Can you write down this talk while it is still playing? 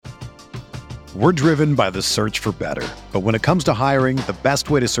We're driven by the search for better. But when it comes to hiring, the best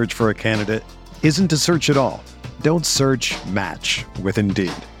way to search for a candidate isn't to search at all. Don't search, match with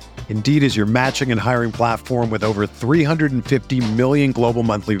Indeed. Indeed is your matching and hiring platform with over 350 million global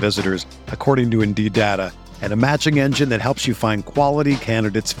monthly visitors, according to Indeed data, and a matching engine that helps you find quality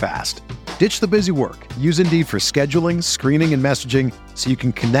candidates fast. Ditch the busy work. Use Indeed for scheduling, screening, and messaging so you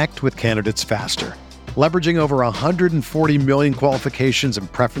can connect with candidates faster. Leveraging over 140 million qualifications and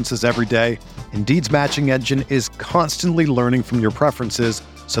preferences every day, Indeed's matching engine is constantly learning from your preferences,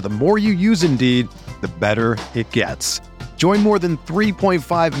 so the more you use Indeed, the better it gets. Join more than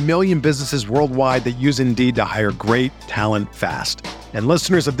 3.5 million businesses worldwide that use Indeed to hire great talent fast. And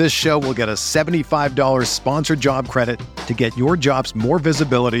listeners of this show will get a $75 sponsored job credit to get your jobs more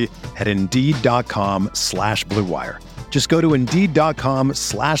visibility at Indeed.com/Blue Wire. Just go to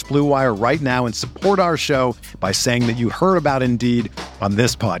Indeed.com/Blue Wire right now and support our show by saying that you heard about Indeed on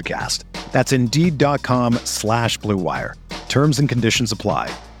this podcast. That's Indeed.com/Blue Wire. Terms and conditions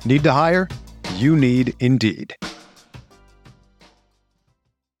apply. Need to hire? You need Indeed.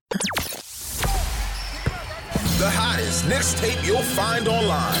 The hottest Knicks tape you'll find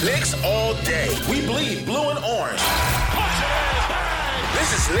online. Knicks all day. We bleed blue and orange.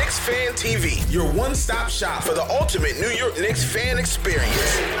 This is Knicks Fan TV, your one-stop shop for the ultimate New York Knicks fan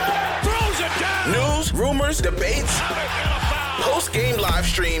experience. Throws it down. News, rumors, debates, post-game live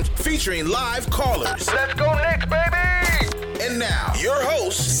streams featuring live callers. Let's go Knicks, baby! And now, your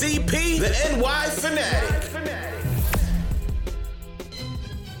host, CP, the NY Fanatic.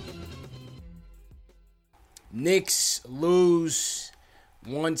 Knicks lose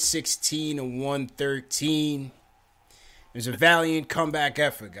 116-113. It was a valiant comeback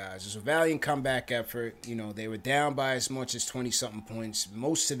effort, guys. It was a valiant comeback effort. You know, they were down by as much as 20-something points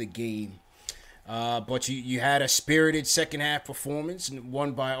most of the game. But you had a spirited second-half performance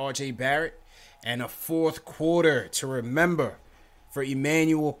won by R.J. Barrett and a fourth quarter to remember for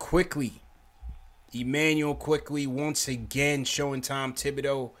Emmanuel Quickley. Emmanuel Quickley once again showing Tom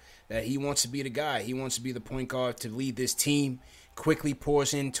Thibodeau that he wants to be the guy. He wants to be the point guard to lead this team. Quickly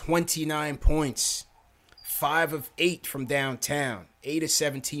pours in 29 points, 5 of 8 from downtown, 8 of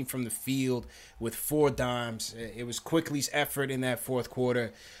 17 from the field with 4 dimes. It was Quickly's effort in that fourth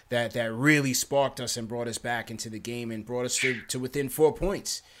quarter that really sparked us and brought us back into the game and brought us to within 4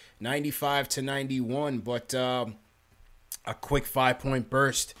 points, 95-91. But a quick 5-point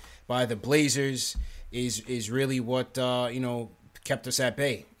burst by the Blazers is really what kept us at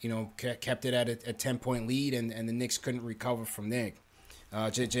bay, kept it at a 10-point lead, and the Knicks couldn't recover from there.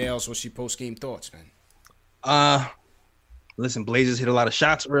 JL's, what's your post-game thoughts, man? Listen, Blazers hit a lot of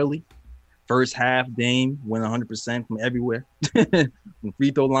shots early. First half, Dame went 100% from everywhere. From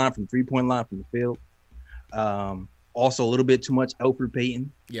free throw line, from three-point line, from the field. Also, a little bit too much Elfrid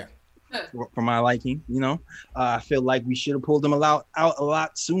Payton. Yeah. For my liking, I feel like we should have pulled them out a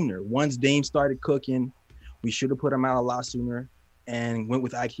lot sooner. Once Dame started cooking, we should have put him out a lot sooner and went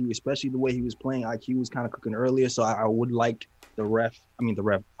with IQ, especially the way he was playing. IQ was kind of cooking earlier, so I would like I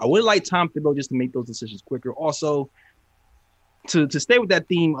would like Tom Thibodeau just to make those decisions quicker. Also, to stay with that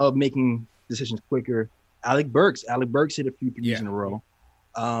theme of making decisions quicker, Alec Burks hit a few threes in a row.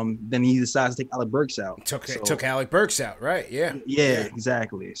 Then he decides to take Alec Burks out. Took Alec Burks out, right? Yeah,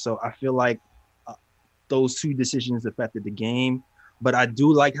 exactly. So I feel like those two decisions affected the game. But I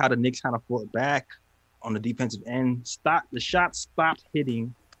do like how the Knicks kind of fought back on the defensive end. The shots stopped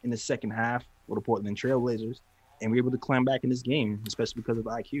hitting in the second half for the Portland Trailblazers, and we were able to climb back in this game, especially because of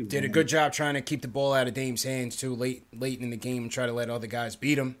IQ. Did a good job trying to keep the ball out of Dame's hands too late in the game and try to let other guys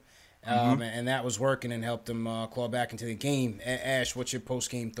beat him. And that was working and helped them claw back into the game. Ash, what's your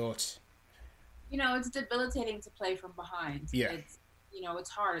post-game thoughts? It's debilitating to play from behind. Yeah. It's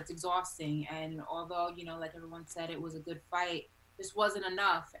hard. It's exhausting. And although, like everyone said, it was a good fight, this wasn't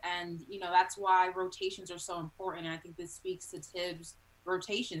enough. And, that's why rotations are so important. And I think this speaks to Tibbs'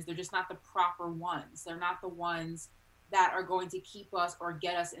 rotations. They're just not the proper ones. They're not the ones that are going to keep us or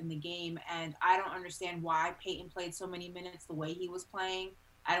get us in the game. And I don't understand why Peyton played so many minutes the way he was playing.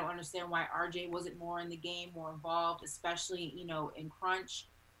 I don't understand why RJ wasn't more in the game, more involved, especially, in crunch.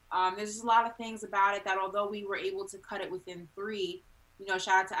 There's just a lot of things about it that although we were able to cut it within 3, shout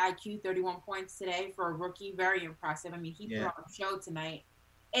out to IQ, 31 points today for a rookie. Very impressive. I mean, he put on a show tonight.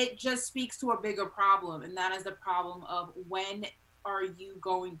 It just speaks to a bigger problem, and that is the problem of when are you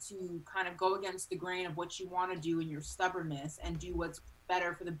going to kind of go against the grain of what you want to do in your stubbornness and do what's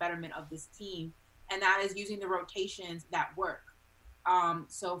better for the betterment of this team, and that is using the rotations that work.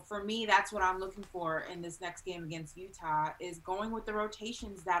 So for me, that's what I'm looking for in this next game against Utah, is going with the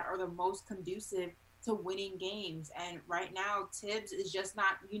rotations that are the most conducive to winning games. And right now, Tibbs is just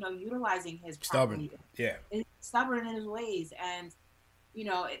not, utilizing his stubborn. properly. Yeah. He's stubborn in his ways. And,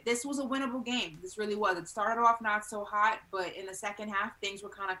 this was a winnable game. This really was. It started off not so hot, but in the second half, things were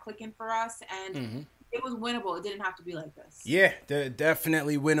kind of clicking for us. And it was winnable. It didn't have to be like this. Yeah,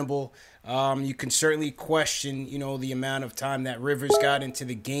 definitely winnable. You can certainly question, the amount of time that Rivers got into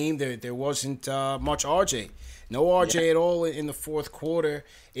the game. There wasn't much RJ. No RJ at all in the fourth quarter.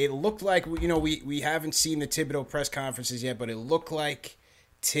 It looked like, we haven't seen the Thibodeau press conferences yet, but it looked like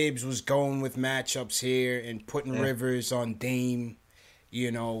Tibbs was going with matchups here and putting Rivers on Dame.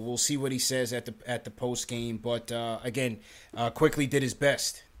 We'll see what he says at the post game. But again, quickly did his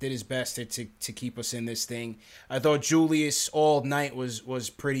best. Did his best to keep us in this thing. I thought Julius all night was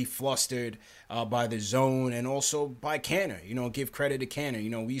pretty flustered by the zone and also by Canner. Give credit to Canner.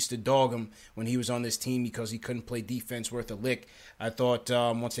 We used to dog him when he was on this team because he couldn't play defense worth a lick. I thought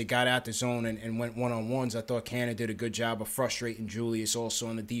once they got out the zone and went one-on-ones, I thought Canner did a good job of frustrating Julius also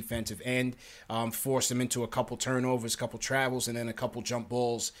on the defensive end. Forced him into a couple turnovers, a couple travels, and then a couple jump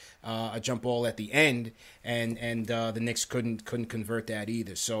balls, a jump ball at the end, and the Knicks couldn't convert that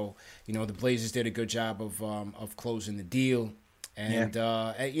either. So, the Blazers did a good job of closing the deal. And,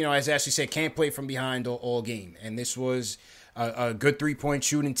 as Ashley said, can't play from behind all game. And this was a good three-point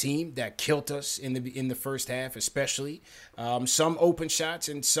shooting team that killed us in the first half, especially. Some open shots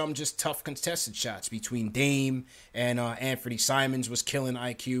and some just tough contested shots between Dame and Anthony Simons was killing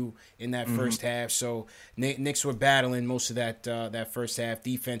IQ in that first half. So Knicks were battling most of that first half.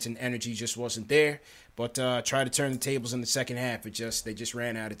 Defense and energy just wasn't there. But try to turn the tables in the second half. They just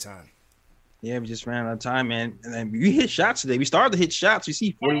ran out of time. Yeah, we just ran out of time, man. And then we hit shots today. We started to hit shots. We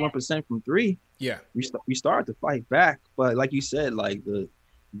see 41% from three. Yeah, we started to fight back, but like you said, like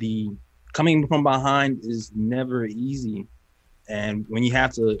the coming from behind is never easy, and when you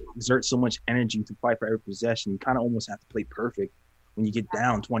have to exert so much energy to fight for every possession, you kind of almost have to play perfect when you get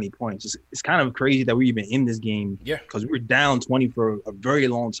down 20 points. It's kind of crazy that we're even in this game, because we were down 20 for a very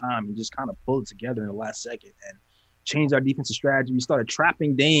long time and just kind of pulled it together in the last second and changed our defensive strategy. We started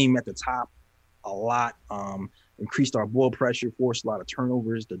trapping Dame at the top a lot. Increased our ball pressure, forced a lot of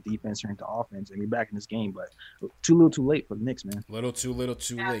turnovers. The defense turned to offense, and we're back in this game. But too little, too late for the Knicks, man. Little too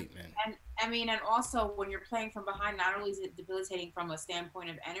late, man. And also when you're playing from behind, not only is it debilitating from a standpoint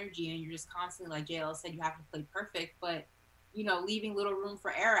of energy, and you're just constantly, like JL said, you have to play perfect, but leaving little room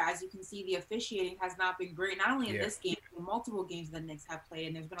for error. As you can see, the officiating has not been great. Not only in this game, but in multiple games the Knicks have played,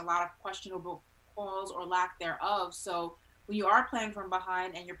 and there's been a lot of questionable calls or lack thereof. So when you are playing from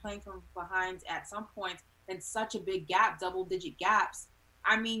behind, and you're playing from behind at some point, in such a big gap, double-digit gaps,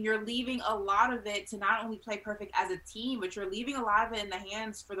 I mean, you're leaving a lot of it to not only play perfect as a team, but you're leaving a lot of it in the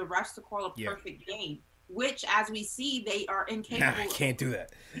hands for the refs to call a perfect game, which, as we see, they are incapable. Nah, can't do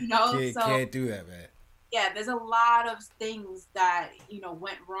that. Can't do that, man. Yeah, there's a lot of things that,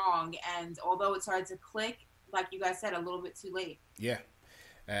 went wrong, and although it started to click, like you guys said, a little bit too late. Yeah.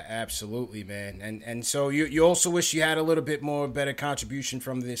 Absolutely, man. And so you also wish you had a little bit more better contribution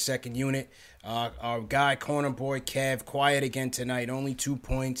from the second unit. Our guy, corner boy Kev, quiet again tonight. Only 2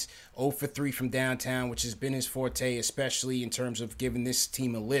 points, 0 for 3 from downtown, which has been his forte, especially in terms of giving this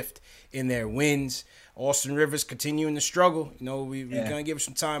team a lift in their wins. Austin Rivers continuing to struggle. We're going to give him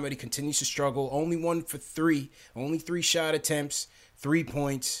some time, but he continues to struggle. Only 1 for 3, only 3 shot attempts. 3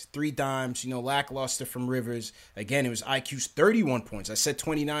 points, 3 dimes, lackluster from Rivers. Again, it was IQ's 31 points. I said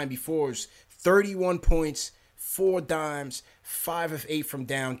 29 before. It was 31 points, 4 dimes, 5 of 8 from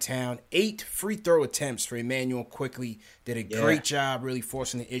downtown, 8 free throw attempts for Emmanuel Quickly. Did a great job really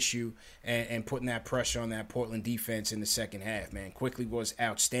forcing the issue and putting that pressure on that Portland defense in the second half, man. Quickly was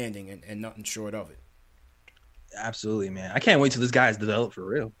outstanding and nothing short of it. Absolutely, man. I can't wait till this guy's developed for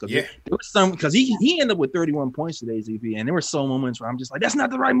real. There was some, because he ended up with 31 points today, ZP, and there were some moments where I'm just like, that's not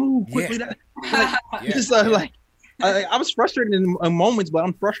the right move. Quickly, I was frustrated in moments, but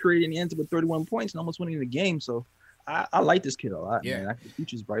I'm frustrated and he ends up with 31 points and almost winning the game. So I like this kid a lot, man. The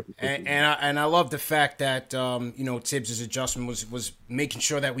future's bright for Quickly. And I love the fact that Tibbs' adjustment was making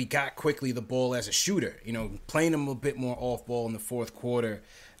sure that we got Quickly the ball as a shooter. Playing him a bit more off ball in the fourth quarter.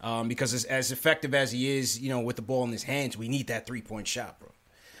 Because as effective as he is, with the ball in his hands, we need that 3-point shot, bro.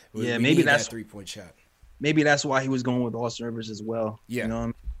 Maybe that's that 3-point shot. Maybe that's why he was going with Austin Rivers as well. Yeah.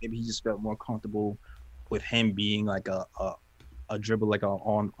 Maybe he just felt more comfortable with him being like a dribble, like a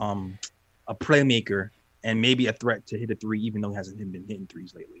playmaker, and maybe a threat to hit a three, even though he hasn't been hitting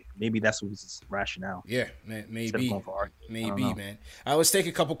threes lately. Maybe that's what his rationale. Yeah, man, maybe, man. All right, let's take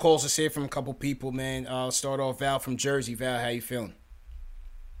a couple calls. Let's hear from a couple people, man. I'll start off Val from Jersey. Val, how you feeling?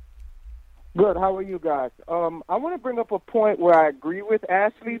 Good. How are you guys? I want to bring up a point where I agree with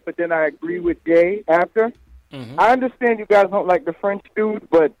Ashley, but then I agree with Jay after. I understand you guys don't like the French dude,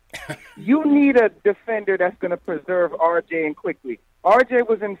 but you need a defender that's going to preserve RJ and Quickly. RJ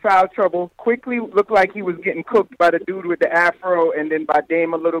was in foul trouble. Quickly looked like he was getting cooked by the dude with the afro and then by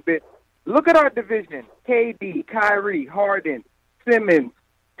Dame a little bit. Look at our division. KD, Kyrie, Harden, Simmons,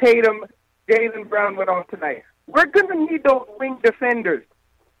 Tatum, Jaylen Brown went on tonight. We're going to need those wing defenders,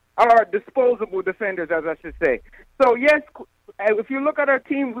 or disposable defenders, as I should say. So, yes, if you look at our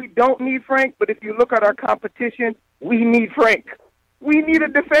team, we don't need Frank, but if you look at our competition, we need Frank. We need a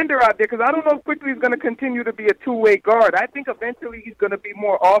defender out there because I don't know if Quickly is going to continue to be a two-way guard. I think eventually he's going to be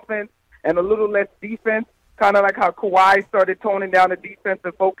more offense and a little less defense, kind of like how Kawhi started toning down the defense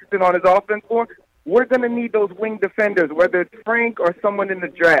and focusing on his offense more. We're going to need those wing defenders, whether it's Frank or someone in the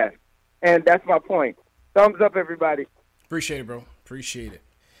draft. And that's my point. Thumbs up, everybody. Appreciate it, bro. Appreciate it.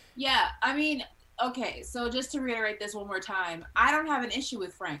 Yeah, I mean, okay, so just to reiterate this one more time, I don't have an issue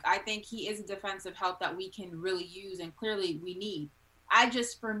with Frank. I think he is a defensive help that we can really use and clearly we need.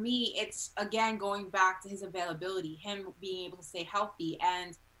 For me, it's, again, going back to his availability, him being able to stay healthy.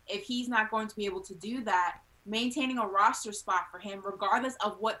 And if he's not going to be able to do that, maintaining a roster spot for him, regardless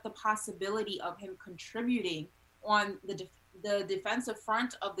of what the possibility of him contributing on the defensive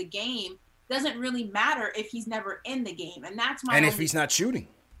front of the game, doesn't really matter if he's never in the game. And that's my if he's not shooting.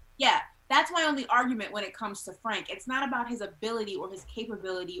 Yeah, that's my only argument when it comes to Frank. It's not about his ability or his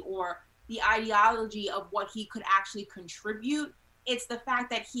capability or the ideology of what he could actually contribute. It's the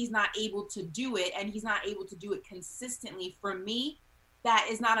fact that he's not able to do it, and he's not able to do it consistently. For me, that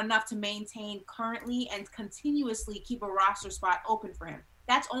is not enough to maintain currently and continuously keep a roster spot open for him.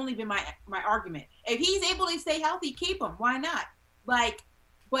 That's only been my argument. If he's able to stay healthy, keep him. Why not?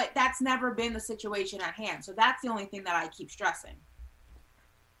 But that's never been the situation at hand. So that's the only thing that I keep stressing.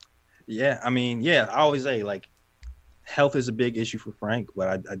 Yeah, I mean, I always say, like, health is a big issue for Frank,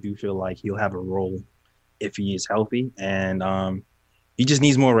 but I do feel like he'll have a role if he is healthy. And he just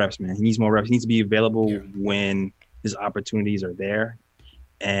needs more reps, man. He needs more reps. He needs to be available when his opportunities are there.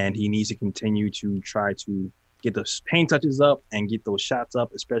 And he needs to continue to try to get those paint touches up and get those shots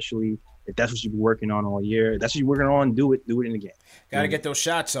up, especially if that's what you've been working on all year. That's what you're working on, do it in the game. Got to get those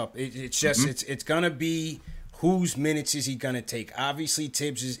shots up. It's just it's going to be whose minutes is he going to take. Obviously,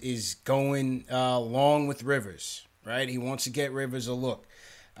 Tibbs is going along with Rivers, right? He wants to get Rivers a look.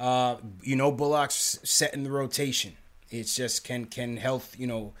 Bullock's setting the rotation. It's just can health,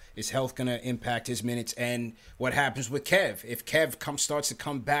 is health going to impact his minutes? And what happens with Kev? If Kev starts to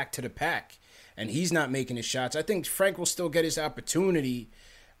come back to the pack and he's not making his shots, I think Frank will still get his opportunity.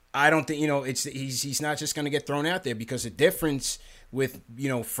 I don't think, he's not just going to get thrown out there, because the difference with,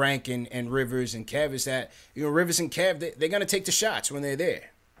 Frank and Rivers and Kev is that, Rivers and Kev, they're going to take the shots when they're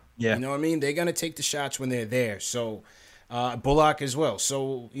there. Yeah. You know what I mean? They're going to take the shots when they're there. So Bullock as well.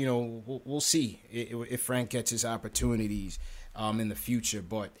 So, we'll see if Frank gets his opportunities in the future.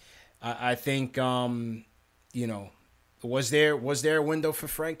 But I think, was there a window for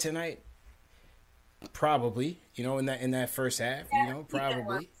Frank tonight? Probably, in that first half,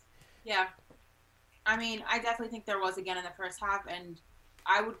 probably. Yeah. I mean, I definitely think there was again in the first half, and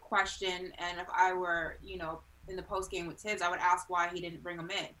I would question, and if I were, in the post game with Tibbs, I would ask why he didn't bring him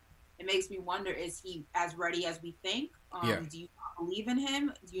in. It makes me wonder, is he as ready as we think? Do you not believe in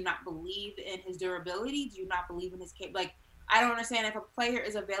him? Do you not believe in his durability? Do you not believe in his I don't understand, if a player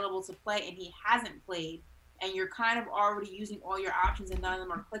is available to play and he hasn't played, and you're kind of already using all your options and none of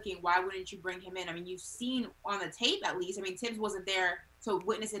them are clicking, why wouldn't you bring him in? I mean, you've seen on the tape, at least. I mean, Tibbs wasn't there to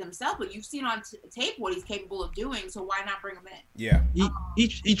witness it himself, but you've seen on tape what he's capable of doing, so why not bring him in? Yeah.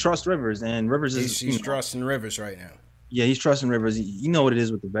 He trusts Rivers, and Rivers is... He's trusting Rivers right now. Yeah, he's trusting Rivers. You know what it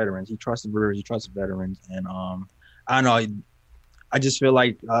is with the veterans. He trusts Rivers. He trusts the veterans. And I don't know. I just feel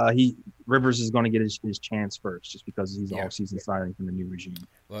like Rivers is going to get his chance first, just because he's off-season signing from the new regime.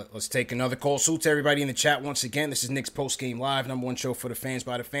 Let's take another call. Salute to everybody in the chat once again. This is Knicks Post Game Live, number one show for the fans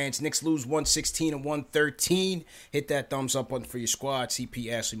by the fans. Knicks lose 116-113. Hit that thumbs up button for your squad.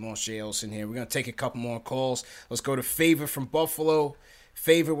 CP, Ashley, Marsha, Elson here. We're going to take a couple more calls. Let's go to Favor from Buffalo.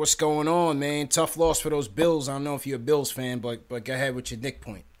 Favor, what's going on, man? Tough loss for those Bills. I don't know if you're a Bills fan, but go ahead with your Nick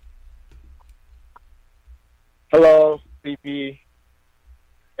point. Hello, CP,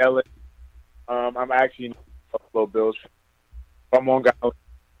 Ellis. I'm actually a Buffalo Bills fan. I'm on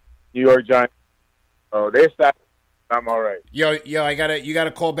New York Giants. Oh, they're sad. I'm all right. Yo, you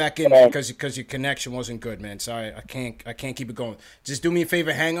gotta call back in because your connection wasn't good, man. Sorry, I can't keep it going. Just do me a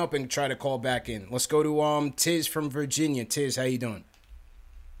favor, hang up and try to call back in. Let's go to Tiz from Virginia. Tiz, how you doing?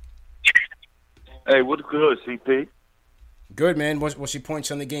 Hey, what's good, CP? Good, man. What's your points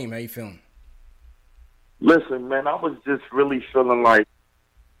on the game? How you feeling? Listen, man, I was just really feeling like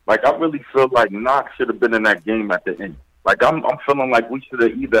I really feel like Knox should have been in that game at the end. Like I'm feeling like we should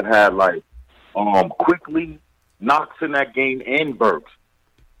have either had like quickly Knox in that game and Burks.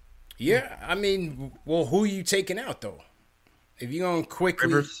 Yeah, I mean, well, who are you taking out though? If you're going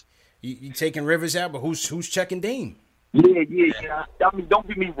quickly, you taking Rivers out, but who's checking Dame? Yeah. I mean, don't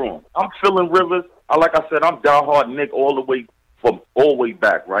get me wrong. I'm feeling Rivers. Like I said, I'm diehard Nick all the way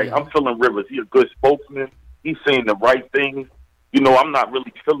back, right? Mm-hmm. I'm feeling Rivers. He's a good spokesman. He's saying the right things. You know, I'm not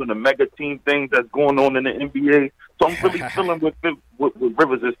really feeling the mega team thing that's going on in the NBA. So I'm really feeling what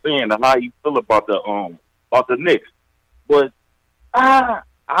Rivers is saying and how you feel about the Knicks. But I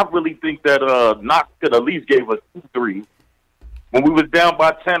really think that Knox could at least gave us 2-3. When we was down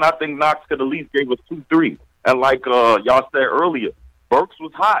by 10, I think Knox could at least gave us 2-3. And like y'all said earlier, Burks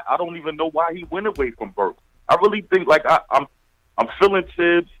was hot. I don't even know why he went away from Burks. I really think like I'm feeling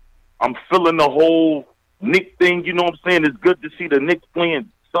Tibbs. I'm feeling the whole Knicks thing. You know what I'm saying? It's good to see the Knicks playing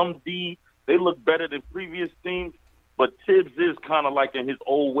some D. They look better than previous teams, but Tibbs is kind of like in his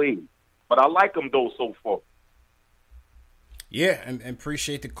old ways. But I like him though so far. Yeah, and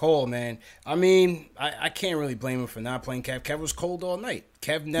appreciate the call, man. I mean, I can't really blame him for not playing Kev. Kev was cold all night.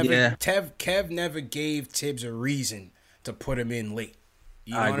 Kev never gave Tibbs a reason to put him in late.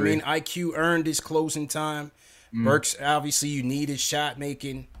 You know what I mean? IQ earned his closing time. Burks, obviously, you need his shot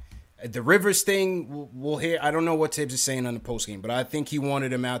making. The Rivers thing, we'll hear. I don't know what Tibbs is saying on the postgame, but I think he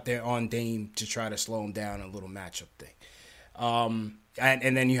wanted him out there on Dame to try to slow him down, a little matchup thing.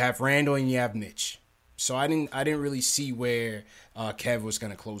 And then you have Randall and you have Mitch. So I didn't really see where Kev was going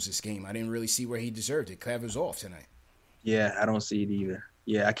to close this game. I didn't really see where he deserved it. Kev was off tonight. Yeah, I don't see it either.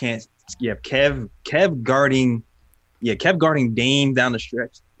 Yeah, I can't. Yeah, Kev guarding Dame down the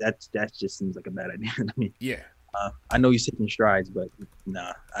stretch. That just seems like a bad idea to me. Yeah. I know he's taking strides, but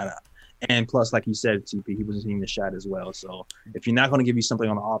nah. And plus, like you said, TP, he wasn't hitting the shot as well. So if you're not going to give you something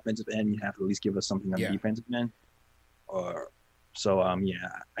on the offensive end, you have to at least give us something on the defensive end.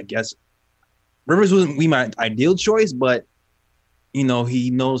 I guess Rivers wasn't my ideal choice, but he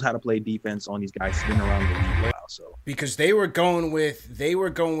knows how to play defense on these guys. He's been around the league a while, so because they were going with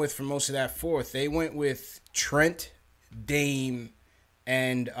for most of that fourth. They went with Trent, Dame,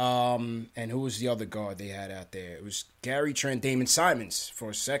 and who was the other guard they had out there? It was Gary, Trent, Dame, and Simons for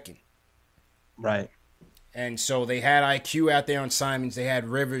a second. Right. And so they had IQ out there on Simons. They had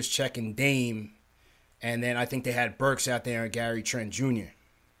Rivers checking Dame, and then I think they had Burks out there on Gary Trent Jr.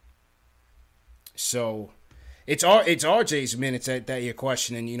 So it's RJ's minutes that you're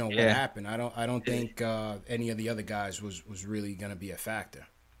questioning. What happened. I don't think any of the other guys was really going to be a factor.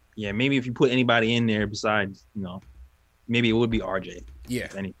 Yeah, maybe if you put anybody in there besides, maybe it would be RJ. Yeah.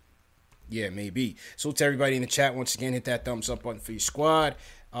 Yeah, maybe. So to everybody in the chat, once again, hit that thumbs up button for your squad.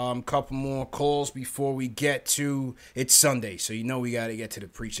 Couple more calls before we get to it's Sunday, so we got to get to the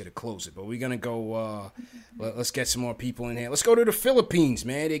preacher to close it. But we're gonna go. Let's get some more people in here. Let's go to the Philippines,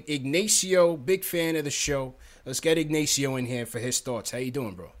 man. Ignacio, big fan of the show. Let's get Ignacio in here for his thoughts. How you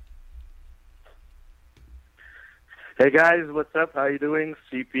doing, bro? Hey guys, what's up? How you doing?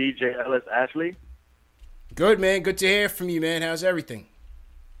 CP, J. Ellis, Ashley. Good, man. Good to hear from you, man. How's everything?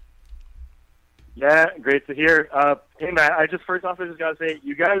 Yeah, great to hear. Hey, man, I just got to say,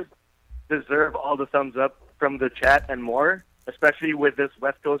 you guys deserve all the thumbs up from the chat and more, especially with this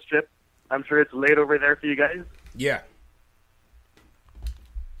West Coast trip. I'm sure it's late over there for you guys. Yeah.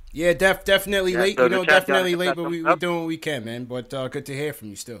 Yeah, definitely late. So definitely late, but we're doing what we can, man. But good to hear from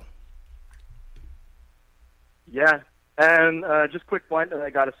you still. Yeah, and just quick point that I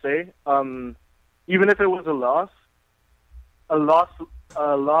got to say, even if it was a loss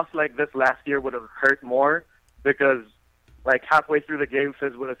like this last year would have hurt more because, like, halfway through the game,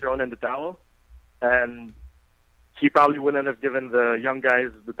 Fizz would have thrown in the towel, and he probably wouldn't have given the young guys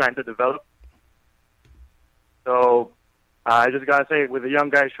the time to develop. So I just got to say, with the young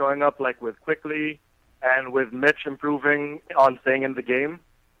guys showing up, like with Quickly and with Mitch improving on staying in the game,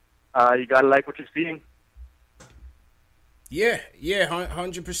 you got to like what you're seeing. Yeah,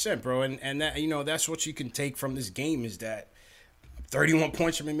 100%, bro. And that, that's what you can take from this game is that 31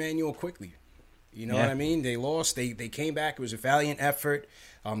 points from Emmanuel Quickly. You know what I mean? They lost. They came back. It was a valiant effort.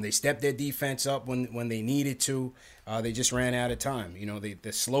 They stepped their defense up when they needed to. They just ran out of time.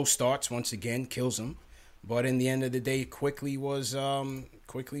 The slow starts, once again, kills them. But in the end of the day, Quickly was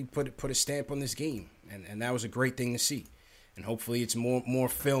Quickly put a stamp on this game. And that was a great thing to see. And hopefully it's more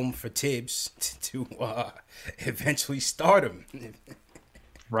film for Tibbs to eventually start him.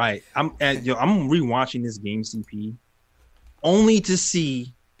 Right. I'm rewatching this game, CP, only to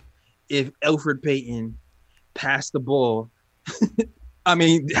see if Elfrid Payton passed the ball. I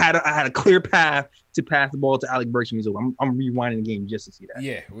mean, had a clear path to pass the ball to Alec Burks when he's over. I'm rewinding the game just to see that.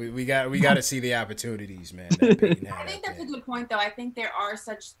 Yeah, we got to see the opportunities, man. I think that's a good point, though. I think there are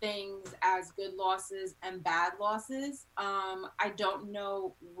such things as good losses and bad losses. I don't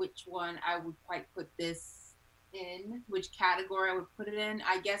know which one I would quite put this in, which category I would put it in.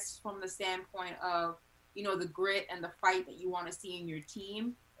 I guess from the standpoint of, you know, the grit and the fight that you want to see in your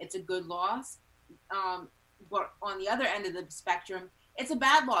team, it's a good loss. But on the other end of the spectrum, it's a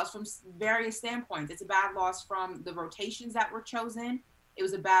bad loss from various standpoints. It's a bad loss from the rotations that were chosen. It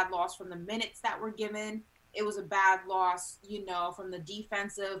was a bad loss from the minutes that were given. It was a bad loss, you know, from the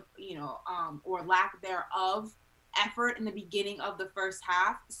defensive, you know, or lack thereof effort in the beginning of the first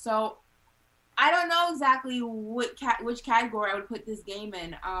half. So I don't know exactly which category I would put this game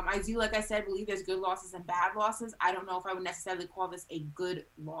in. I do, like I said, believe there's good losses and bad losses. I don't know if I would necessarily call this a good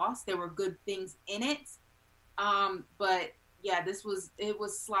loss. There were good things in it. But yeah, it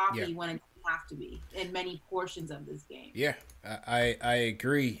was sloppy when it didn't have to be in many portions of this game. Yeah, I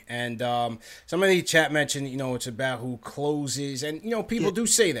agree. And somebody in the chat mentioned, you know, it's about who closes. And, you know, people do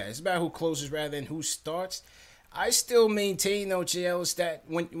say that. It's about who closes rather than who starts. I still maintain, though, JL, is that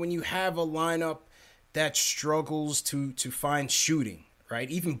when you have a lineup that struggles to find shooting,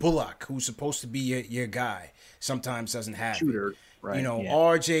 right? Even Bullock, who's supposed to be your guy, sometimes doesn't have shooter. Right. You know,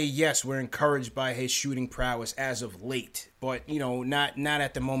 RJ, yes, we're encouraged by his shooting prowess as of late, but, you know, not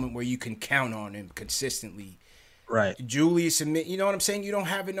at the moment where you can count on him consistently. Right. Julius, you know what I'm saying? You don't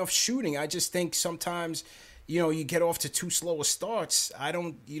have enough shooting. I just think sometimes, you know, you get off to too slow a starts. I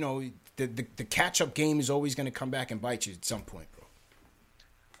don't, you know, the catch-up game is always going to come back and bite you at some point,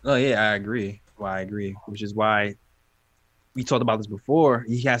 bro. Oh, yeah, I agree. Well, I agree, which is why we talked about this before.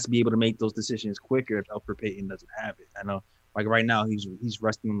 He has to be able to make those decisions quicker if Elfrid Payton doesn't have it. I know. Like right now, he's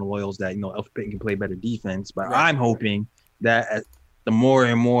resting on the laurels that, you know, Elfrid Payton can play better defense. But I'm hoping that as the more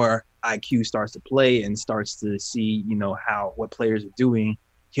and more IQ starts to play and starts to see, you know, what players are doing,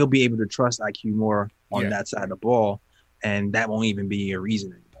 he'll be able to trust IQ more on that side of the ball, and that won't even be a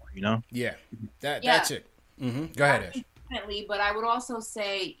reason anymore, you know? Yeah, that's it. Mm-hmm. Go ahead, Ash. Definitely, but I would also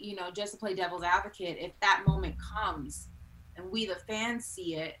say, you know, just to play devil's advocate, if that moment comes and we, the fans,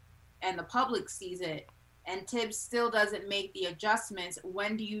 see it and the public sees it, and Tibbs still doesn't make the adjustments,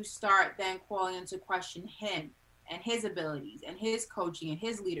 when do you start then calling into question him and his abilities and his coaching and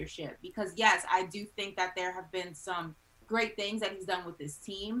his leadership? Because, yes, I do think that there have been some great things that he's done with this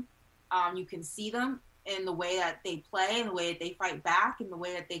team. You can see them in the way that they play, in the way that they fight back, in the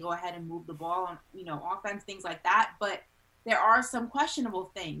way that they go ahead and move the ball on, you know, offense, things like that. But there are some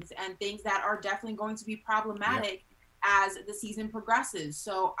questionable things and things that are definitely going to be problematic as the season progresses.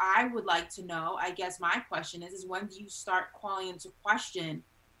 So I would like to know, I guess my question is when do you start calling into question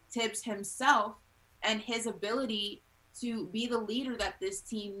Tibbs himself and his ability to be the leader that this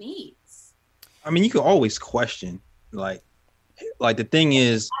team needs? I mean, you can always question, like the thing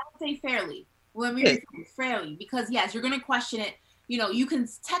is, I would say fairly. Let me rephrase fairly, because yes, you're going to question it. You know, you can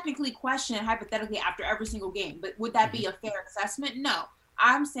technically question it hypothetically after every single game, but would that be a fair assessment? No.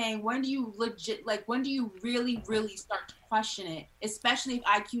 I'm saying when do you really, really start to question it, especially if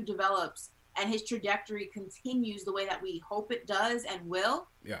IQ develops and his trajectory continues the way that we hope it does and will,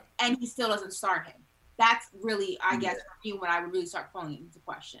 and he still doesn't start him. That's really, I guess, for me, when I would really start calling it into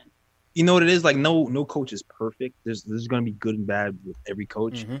question. You know what it is? Like, no coach is perfect. There's going to be good and bad with every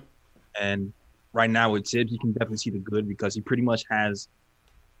coach. Mm-hmm. And right now with Tibbs, you can definitely see the good because he pretty much has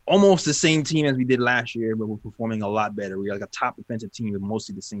almost the same team as we did last year, but we're performing a lot better. We're like a top defensive team with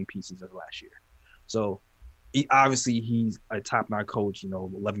mostly the same pieces as last year. So he's a top-notch coach, you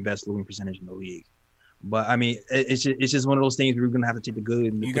know, 11th best losing percentage in the league. But I mean, it's just one of those things where we're gonna have to take the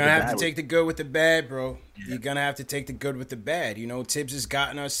good. You're gonna have to take the good with the bad, bro. Yeah. You're gonna have to take the good with the bad. You know, Tibbs has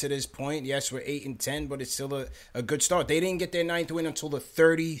gotten us to this point. Yes, we're 8-10, but it's still a good start. They didn't get their 9th win until the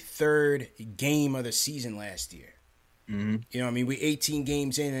 33rd game of the season last year. Mm-hmm. You know, I mean, we're 18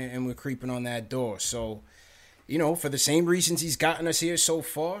 games in and we're creeping on that door. So, you know, for the same reasons he's gotten us here so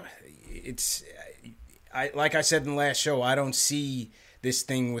far, like I said in the last show, I don't see this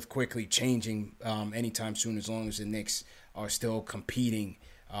thing with Quickly changing anytime soon, as long as the Knicks are still competing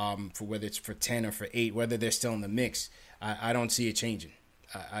for whether it's for 10 or for 8, whether they're still in the mix. I don't see it changing.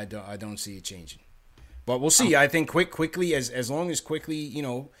 I don't see it changing. But we'll see. I think Quickly, as long as Quickly, you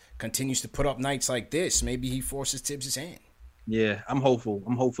know, continues to put up nights like this, maybe he forces Tibbs' hand. Yeah, I'm hopeful.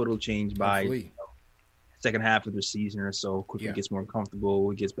 I'm hopeful it'll change by second half of the season or so. Quickly gets more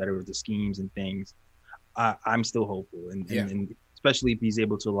comfortable, gets better with the schemes and things. I'm still hopeful, and especially if he's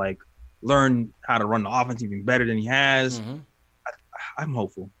able to like learn how to run the offense even better than he has. Mm-hmm. I'm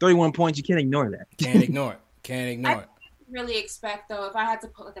hopeful. 31 points, you can't ignore that. Can't ignore it. really expect, though, if I had to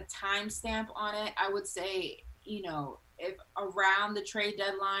put like a timestamp on it, I would say, if around the trade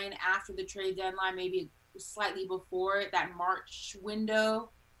deadline, after the trade deadline, maybe slightly before it, that March window,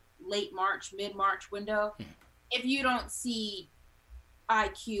 late March, mid-March window, if you don't see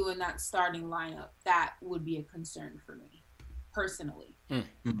IQ in that starting lineup, that would be a concern for me, personally.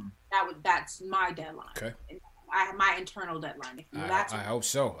 That's my deadline. Okay. I have my internal deadline. I hope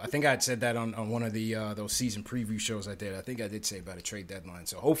so. I think I had said that on one of the those season preview shows I did. I think I did say about a trade deadline.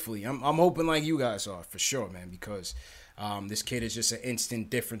 So hopefully, I'm hoping like you guys are for sure, man, because this kid is just an instant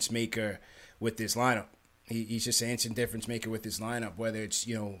difference maker with this lineup. He's just an instant difference maker with his lineup, whether it's,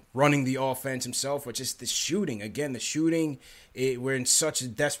 running the offense himself or just the shooting. Again, the shooting, we're in such a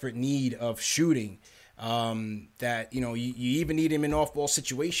desperate need of shooting that, you even need him in off-ball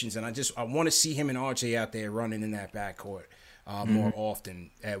situations. And I want to see him and RJ out there running in that backcourt more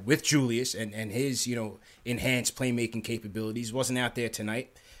often with Julius and his, enhanced playmaking capabilities. Wasn't out there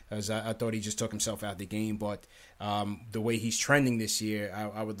tonight, as I thought he just took himself out of the game. But the way he's trending this year,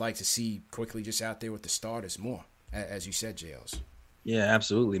 I would like to see Quickly just out there with the starters more, as you said, JLs. Yeah,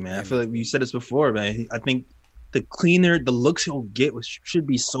 absolutely, man. I feel like you said this before, man. I think the looks he'll get should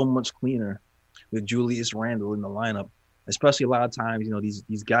be so much cleaner with Julius Randle in the lineup, especially a lot of times,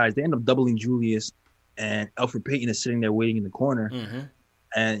 these guys, they end up doubling Julius and Elfrid Payton is sitting there waiting in the corner.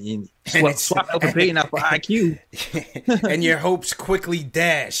 And swap Elfrid Payton out for IQ. And your hopes quickly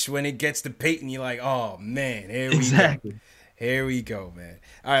dash when it gets to Payton. You're like, oh, man, here we go, man.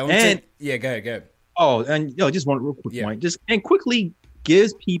 All right, go ahead. Oh, and just one real quick point. And Quickly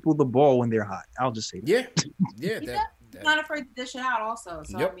gives people the ball when they're hot. I'll just say that. Yeah. He's not afraid to dish it out also.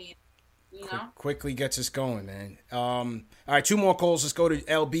 So, I mean, Quickly gets us going, man. All right, 2 more calls. Let's go to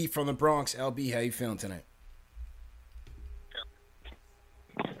LB from the Bronx. LB, how you feeling tonight?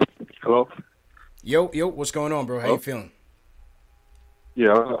 Hello? Yo, what's going on, bro? How you feeling?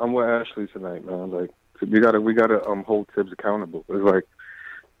 Yeah, I'm with Ashley tonight, man. Like, we gotta hold Tibbs accountable. It's like,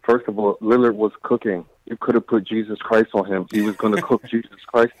 first of all, Lillard was cooking. You could have put Jesus Christ on him. He was going to cook Jesus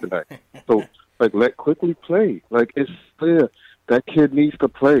Christ tonight. So, let Quickly play. It's clear that kid needs to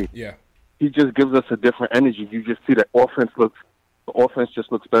play. Yeah. He just gives us a different energy. You just see that the offense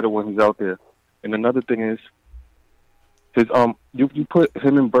just looks better when he's out there. And another thing is, you put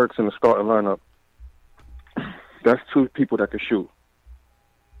him and Burks in the starting lineup. That's 2 people that can shoot.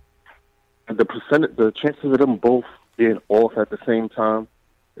 And the chances of them both being off at the same time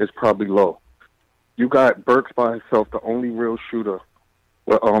is probably low. You got Burks by himself, the only real shooter,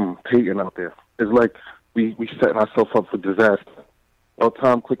 with Payton out there. It's like we setting ourselves up for disaster. All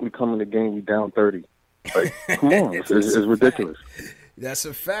time quickly come in the game, we down 30. Like, come on, it's ridiculous. That's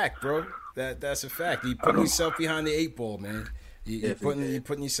a fact, bro. That's a fact. You putting yourself behind the 8 ball, man. You're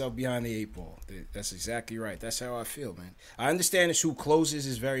putting yourself behind the 8 ball. That's exactly right. That's how I feel, man. I understand who closes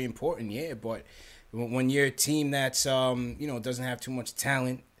is very important, but when you're a team that's doesn't have too much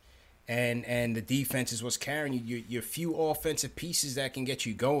talent and the defense is what's carrying you, your few offensive pieces that can get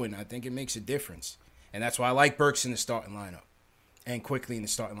you going, I think it makes a difference. And that's why I like Burks in the starting lineup and Quickly in the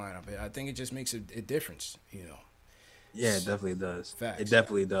starting lineup. I think it just makes a difference, Yeah, it definitely does. Facts. It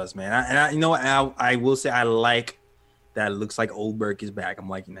definitely does, man. I will say I like that. It looks like Old Burke is back. I'm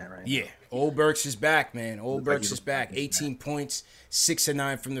liking that right now. Yeah, Old Burks is back, man. Old Burks is back. 18 points, 6 of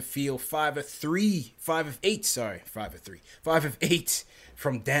 9 from the field, 5 of 8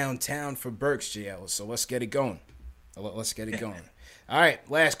 from downtown for Burks, JL. So let's get it going. All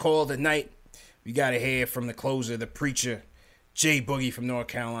right, last call of the night. We got to hear from the closer, the preacher, Jay Boogie from North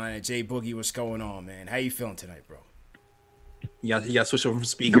Carolina. Jay Boogie, what's going on, man? How you feeling tonight, bro? You got to switch over from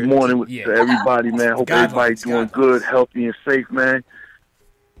speaker. Good morning to everybody, man. Hope everybody's doing good, healthy, and safe, man.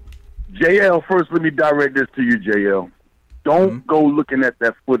 JL, first, let me direct this to you, JL. Don't go looking at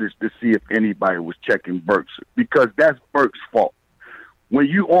that footage to see if anybody was checking Burks, because that's Burks' fault. When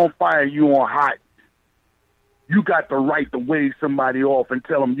you on fire, you on hot, you got the right to wave somebody off and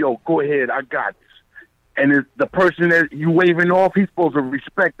tell them, yo, go ahead, I got this. And it's the person that you waving off, he's supposed to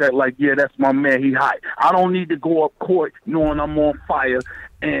respect that, like, yeah, that's my man, he hot. I don't need to go up court knowing I'm on fire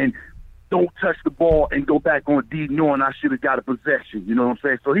and don't touch the ball and go back on D knowing I should have got a possession. You know what I'm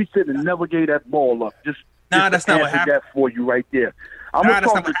saying? So he should have never gave that ball up. That's not what happened. That for you right there. I'm going to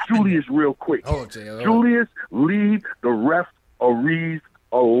talk to Julius real quick. Julius, leave the referees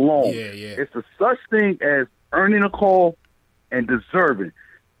alone. Yeah. It's a such thing as earning a call and deserving.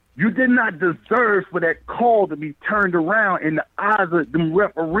 You did not deserve for that call to be turned around in the eyes of them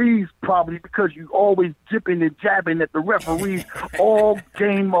referees, probably because you always jipping and jabbing at the referees all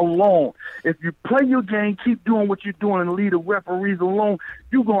game alone. If you play your game, keep doing what you're doing, and leave the referees alone,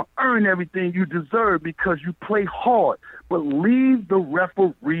 you're going to earn everything you deserve because you play hard. But leave the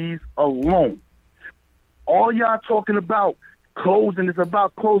referees alone. All y'all talking about closing, it's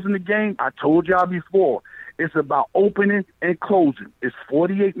about closing the game. I told y'all before. It's about opening and closing. It's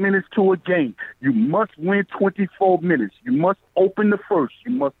 48 minutes to a game. You must win 24 minutes. You must open the first.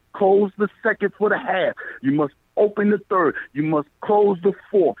 You must close the second for the half. You must open the third. You must close the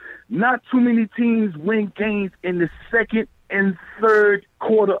fourth. Not too many teams win games in the second and third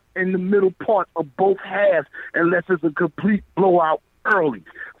quarter in the middle part of both halves unless it's a complete blowout early.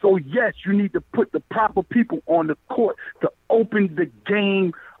 So, yes, you need to put the proper people on the court to open the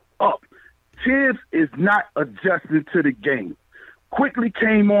game up. Tibbs is not adjusting to the game. Quickly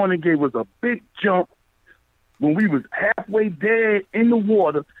came on and gave us a big jump when we was halfway dead in the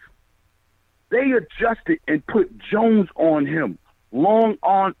water. They adjusted and put Jones on him. Long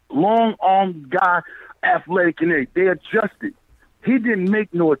arm guy, athletic and everything. They adjusted. He didn't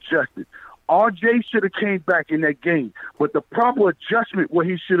make no adjustment. RJ should have came back in that game. But the proper adjustment, what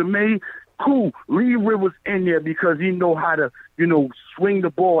he should have made, cool, leave Rivers in there because he know how to, swing the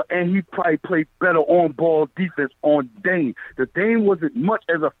ball, and he probably played better on-ball defense on Dane. The Dane wasn't much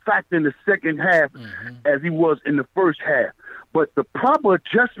as a factor in the second half as he was in the first half. But the proper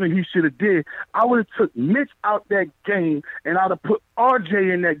adjustment he should have did, I would have took Mitch out that game, and I would have put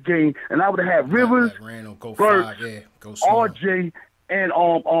RJ in that game, and I would have had Rivers, Burt, RJ, and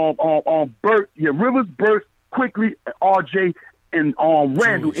Burt. Yeah, Rivers, Burt, Quickly, RJ, and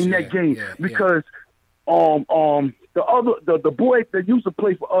Randall in that game because the boy that used to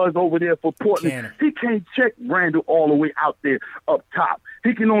play for us over there for Portland, he can't check Randall all the way out there up top.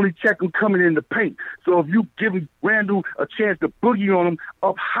 He can only check him coming in the paint. So if you give Randall a chance to boogie on him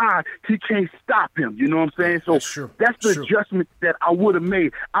up high, he can't stop him. You know what I'm saying? So that's the adjustment that I would have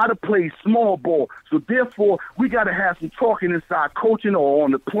made. I'd have played small ball. So therefore, we got to have some talking inside coaching or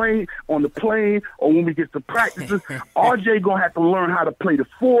on the plane, or when we get to practices. RJ gonna have to learn how to play the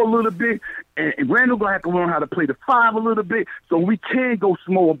 4 a little bit, and Randall gonna have to learn how to play the 5 a little bit, so we can go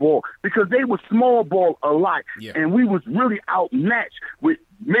small ball because they were small ball a lot, and we was really outmatched with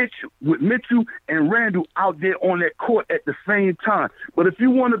Mitchell and Randall out there on that court at the same time. But if you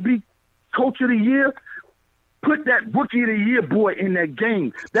want to be coach of the year, put that rookie of the year boy in that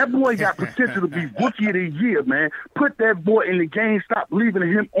game. That boy got potential to be rookie of the year, man. Put that boy in the game. Stop leaving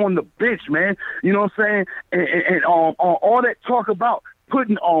him on the bench, man. You know what I'm saying? And all that talk about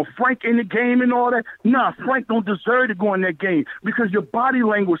putting Frank in the game and all that. Nah, Frank don't deserve to go in that game because your body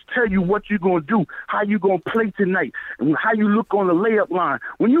language tell you what you're going to do, how you going to play tonight, and how you look on the layup line.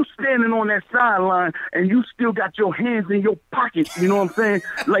 When you standing on that sideline and you still got your hands in your pockets, you know what I'm saying?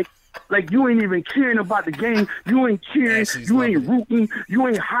 Like you ain't even caring about the game. You ain't cheering. You ain't rooting. You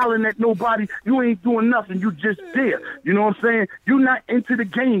ain't hollering at nobody. You ain't doing nothing. You just there. You know what I'm saying? You're not into the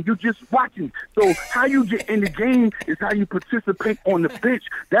game. You're just watching. So how you get in the game is how you participate on the bench.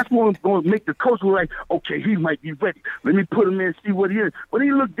 That's what's going to make the coach look like, okay, he might be ready. Let me put him in and see what he is. But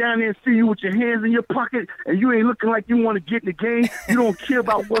he look down there and see you with your hands in your pocket and you ain't looking like you want to get in the game. You don't care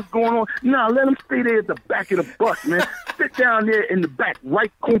about what's going on. Nah, let him stay there at the back of the bus, man. Sit down there in the back,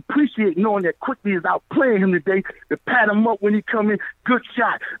 right? Appreciate knowing that Quickly is out playing him today to pat him up when he come in. Good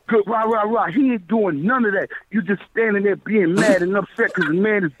shot. Good rah. He ain't doing none of that. You just standing there being mad and upset because the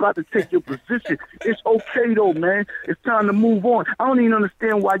man is about to take your position. It's okay, though, man. It's time to move on. I don't even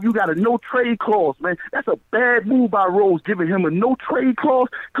understand why you got a no-trade clause, man. That's a bad move by Rose, giving him a no-trade clause.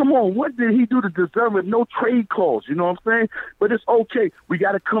 Come on, what did he do to deserve a no-trade clause? You know what I'm saying? But it's okay. We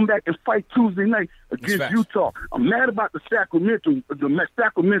got to come back and fight Tuesday night against Utah. I'm mad about the Sacramento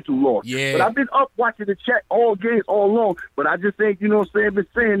loss. Yeah. But I've been up watching the chat all games, all along, but I just ain't, you know what I'm saying, been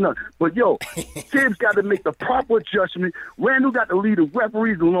saying nothing. But, yo, Tibbs got to make the proper adjustment. Randall got to leave the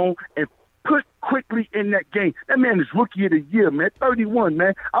referees alone and put Quickly in that game. That man is rookie of the year, man. 31,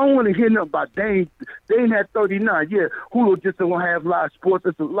 man. I don't want to hear nothing about Dane. Dane had 39. Yeah, Julio just don't have live sports.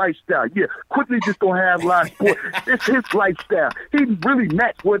 It's a lifestyle. Yeah, Quickly just don't have live sports. It's his lifestyle. He really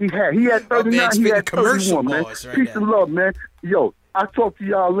matched what he had. He had 39. He had 31, man. Peace and love, man. Yo, I'll talk to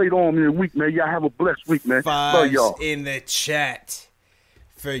y'all later on in the week, man. Y'all have a blessed week, man. Love y'all. In the chat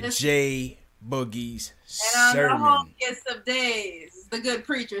for Jay Boogie's and sermon. On the holiest of days, the good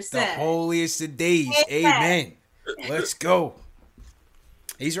preacher said. The holiest of days. Amen. Let's go.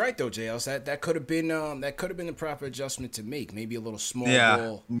 He's right though, JL. That could have been the proper adjustment to make. Maybe a little small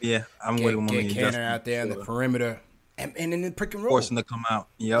ball. Yeah, I'm waiting on Get Cannon out there on the perimeter. And in the pick and roll. Forcing to come out.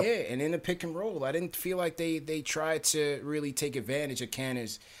 Yep. Yeah, and in the pick and roll. I didn't feel like they tried to really take advantage of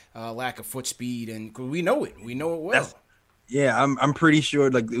Kanter's lack of foot speed, and we know it. We know it well. I'm pretty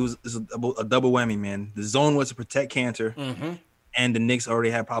sure like it was a double whammy, man. The zone was to protect Kanter, and the Knicks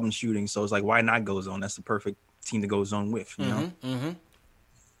already had problems shooting, so it's like, why not go zone? That's the perfect team to go zone with, you know?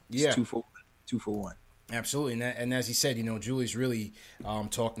 Yeah. It's 2 for 1. Absolutely, and as he said, Julius really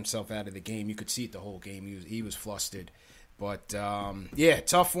talked himself out of the game. You could see it the whole game. He was flustered, but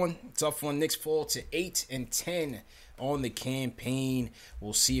tough one. Knicks fall to 8-10 on the campaign.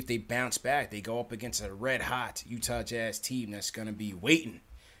 We'll see if they bounce back. They go up against a red hot Utah Jazz team that's going to be waiting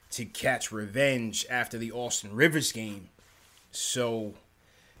to catch revenge after the Austin Rivers game. So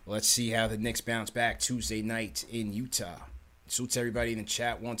let's see how the Knicks bounce back Tuesday night in Utah. Salute to everybody in the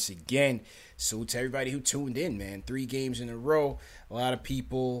chat once again. Salute to everybody who tuned in, man. 3 games in a row. A lot of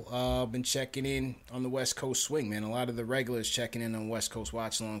people been checking in on the West Coast swing, man. A lot of the regulars checking in on West Coast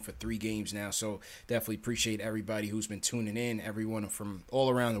watch along for 3 games now. So definitely appreciate everybody who's been tuning in, everyone from all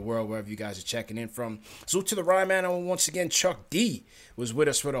around the world, wherever you guys are checking in from. Salute to the Ryman. And once again, Chuck D was with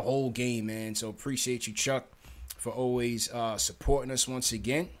us for the whole game, man. So appreciate you, Chuck, for always supporting us once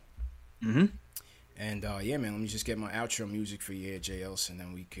again. And, man, let me just get my outro music for you here, J. Elson, and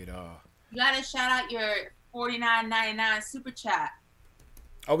then we could... You got to shout out your $49.99 super chat.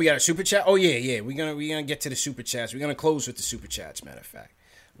 Oh, we got a super chat? Oh, yeah. We're gonna get to the super chats. We're going to close with the super chats, matter of fact.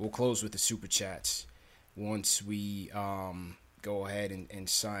 We'll close with the super chats once we go ahead and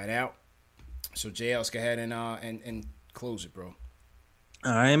sign out. So, J. Elson, go ahead and close it, bro.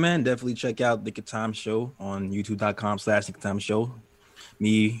 All right, man. Definitely check out Nick of Time Show on youtube.com/Nick of Time Show.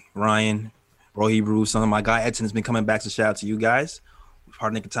 Me, Ryan... Bro Hebrew, some of my guy Edson has been coming back, to shout out to you guys.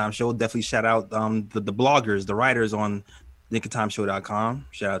 Part of Nick of Time Show. Definitely shout out the bloggers, the writers on nickoftimeshow.com.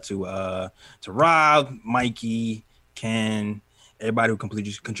 Shout out to Rob, Mikey, Ken, everybody who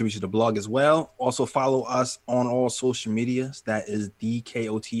contributes to the blog as well. Also follow us on all social medias. That is the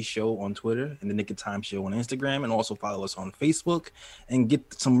KOT Show on Twitter and the Nick of Time Show on Instagram. And also follow us on Facebook and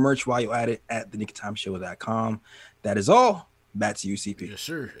get some merch while you're at it at thenicoftimeshow.com. That is all. Back to you, CP. Yes,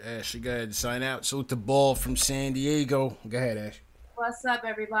 sir. Ash, you go ahead and sign out. Salute the Ball from San Diego. Go ahead, Ash. What's up,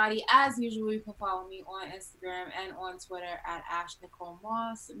 everybody? As usual, you can follow me on Instagram and on Twitter at Ash Nicole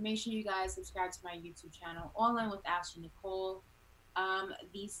Moss. Make sure you guys subscribe to my YouTube channel, All In with Ash and Nicole.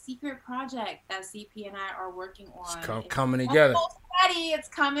 The secret project that CP and I are working on. It's coming together. Ready. It's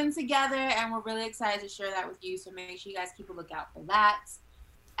coming together, and we're really excited to share that with you. So make sure you guys keep a lookout for that.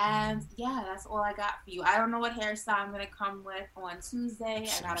 And yeah, that's all I got for you. I don't know what hairstyle I'm gonna come with on Tuesday.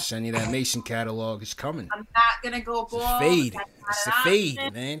 I gotta send you that Mason catalog. It's coming. I'm not gonna go bald. Fade. It's a fade,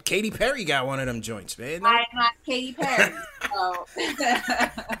 man. Katy Perry got one of them joints, man. I'm not Katy Perry. So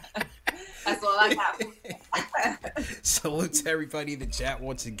that's all I got for you. Salute to everybody in the chat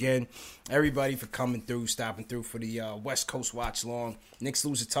once again. Everybody for coming through, stopping through for the West Coast watch long. Knicks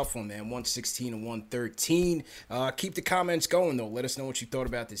lose a tough one, man. 116-113. Keep the comments going, though. Let us know what you thought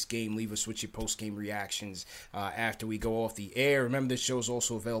about this game. Leave us with your post-game reactions after we go off the air. Remember, this show is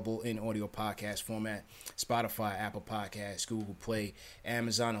also available in audio podcast format. Spotify, Apple Podcasts, Google Play,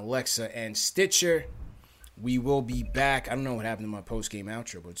 Amazon, Alexa, and Stitcher. We will be back. I don't know what happened to my post-game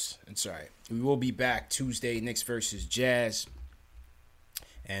outro, but it's all right. We will be back Tuesday, Knicks versus Jazz.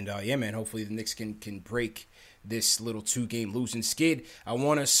 And, man, hopefully the Knicks can break this little 2-game losing skid. I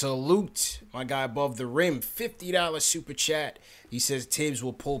want to salute my guy above the rim, $50 super chat. He says Tibbs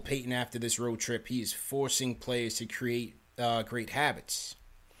will pull Peyton after this road trip. He is forcing players to create great habits.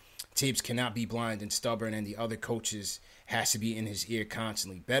 Tibbs cannot be blind and stubborn, and the other coaches has to be in his ear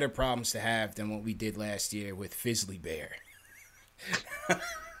constantly. Better problems to have than what we did last year with Fizzly Bear.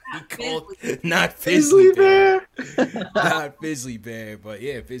 Not Fizzly Bear. Not Fizzly Bear, but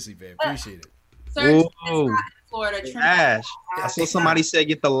yeah, Fizzly Bear. Appreciate it. Search Florida. Ash, I saw somebody say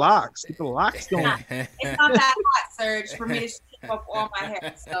get the locks. Get the locks going. It's not that hot, Serge, for me to keep up all my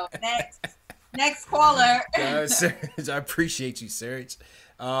hair. So next caller. Serge, I appreciate you, Serge.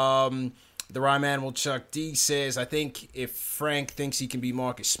 The Rhyme Animal Chuck D says, I think if Frank thinks he can be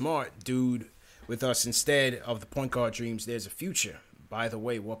Marcus Smart, dude, with us instead of the point guard dreams, there's a future. By the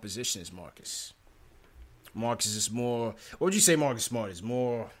way, what position is Marcus? Marcus is more... What would you say Marcus Smart is?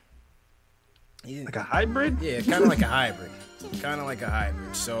 More... Like a hybrid? Yeah, kind of like a hybrid.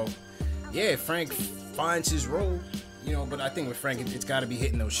 So, yeah, Frank finds his role, but I think with Frank, it's got to be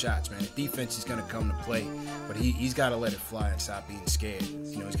hitting those shots, man. The defense is going to come to play, but he's got to let it fly and stop being scared.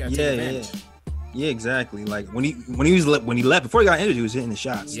 He's got to take advantage. Yeah, exactly. Like when he left before he got injured, he was hitting the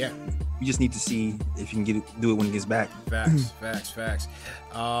shots. Yeah. We just need to see if he can do it when he gets back. Facts.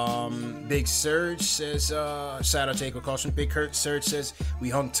 Big Surge says, shout out to Jake Caution. Big Surge says, we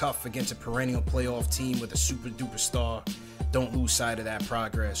hung tough against a perennial playoff team with a super duper star. Don't lose sight of that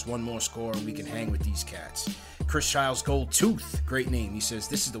progress. One more score and we can hang with these cats. Chris Childs Gold Tooth, great name. He says,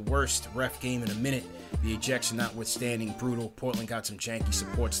 this is the worst ref game in a minute. The ejection notwithstanding, brutal. Portland got some janky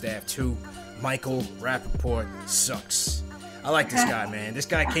support staff too. Michael Rappaport sucks. I like this guy, man. This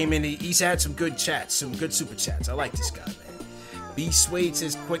guy came in. He's had some good chats, some good super chats. I like this guy, man. B. Swade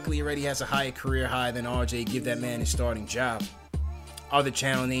says quickly already has a higher career high than RJ. Give that man his starting job. Other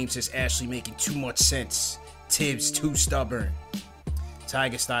channel name says Ashley making too much sense. Tibbs too stubborn.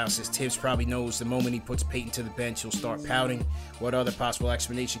 Tiger Style says Tibbs probably knows the moment he puts Peyton to the bench, he'll start pouting. What other possible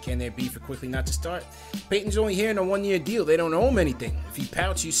explanation can there be for quickly not to start? Peyton's only here in a 1-year deal. They don't owe him anything. If he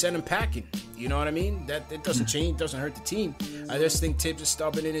pouts, you send him packing. You know what I mean? That it doesn't change, doesn't hurt the team. I just think Tibbs is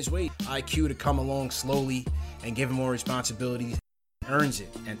stubborn in his way. IQ to come along slowly and give him more responsibility. Earns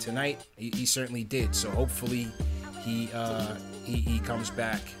it. And tonight, he certainly did. So hopefully he comes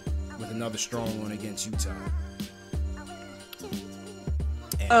back with another strong one against Utah.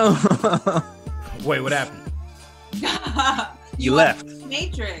 Wait, what happened? You left.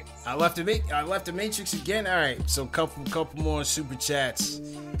 Matrix. I left the Matrix again. All right, so couple more super chats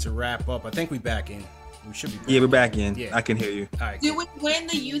to wrap up. I think we back in. We should be back. Yeah, we're back in. Yeah. I can hear you. All right. Did we win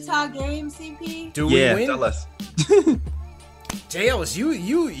the Utah game, CP? Do we win? Tell us. JL,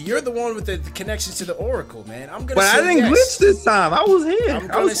 you're the one with the connections to the Oracle, man. I'm gonna. But say I didn't yes. glitch this time. I was here. I'm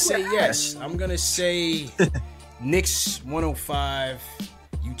gonna say yes. I'm gonna say Knicks 105,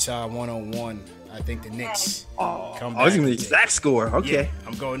 Utah 101. I think the Knicks come back. It's gonna be the exact score. Okay. Yeah,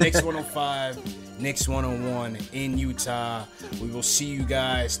 I'm going Knicks 105, Knicks 101 in Utah. We will see you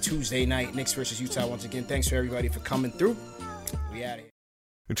guys Tuesday night, Knicks versus Utah once again. Thanks for everybody for coming through. We out of here.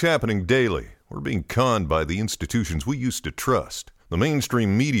 It's happening daily. We're being conned by the institutions we used to trust. The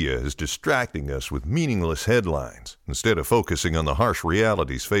mainstream media is distracting us with meaningless headlines instead of focusing on the harsh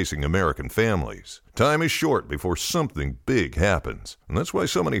realities facing American families. Time is short before something big happens, and that's why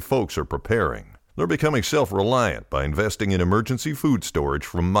so many folks are preparing. They're becoming self-reliant by investing in emergency food storage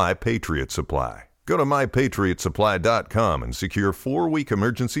from My Patriot Supply. Go to MyPatriotSupply.com and secure 4-week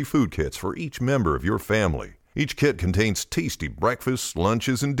emergency food kits for each member of your family. Each kit contains tasty breakfasts,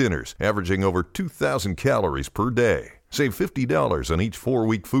 lunches, and dinners, averaging over 2,000 calories per day. Save $50 on each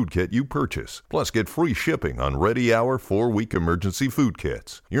 4-week food kit you purchase. Plus, get free shipping on Ready Hour 4-week emergency food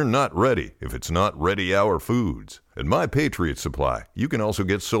kits. You're not ready if it's not Ready Hour foods. At My Patriot Supply, you can also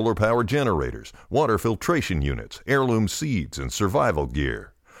get solar power generators, water filtration units, heirloom seeds, and survival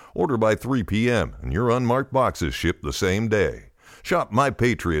gear. Order by 3 p.m. and your unmarked boxes ship the same day. Shop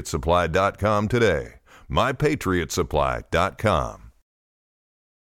MyPatriotSupply.com today. MyPatriotSupply.com.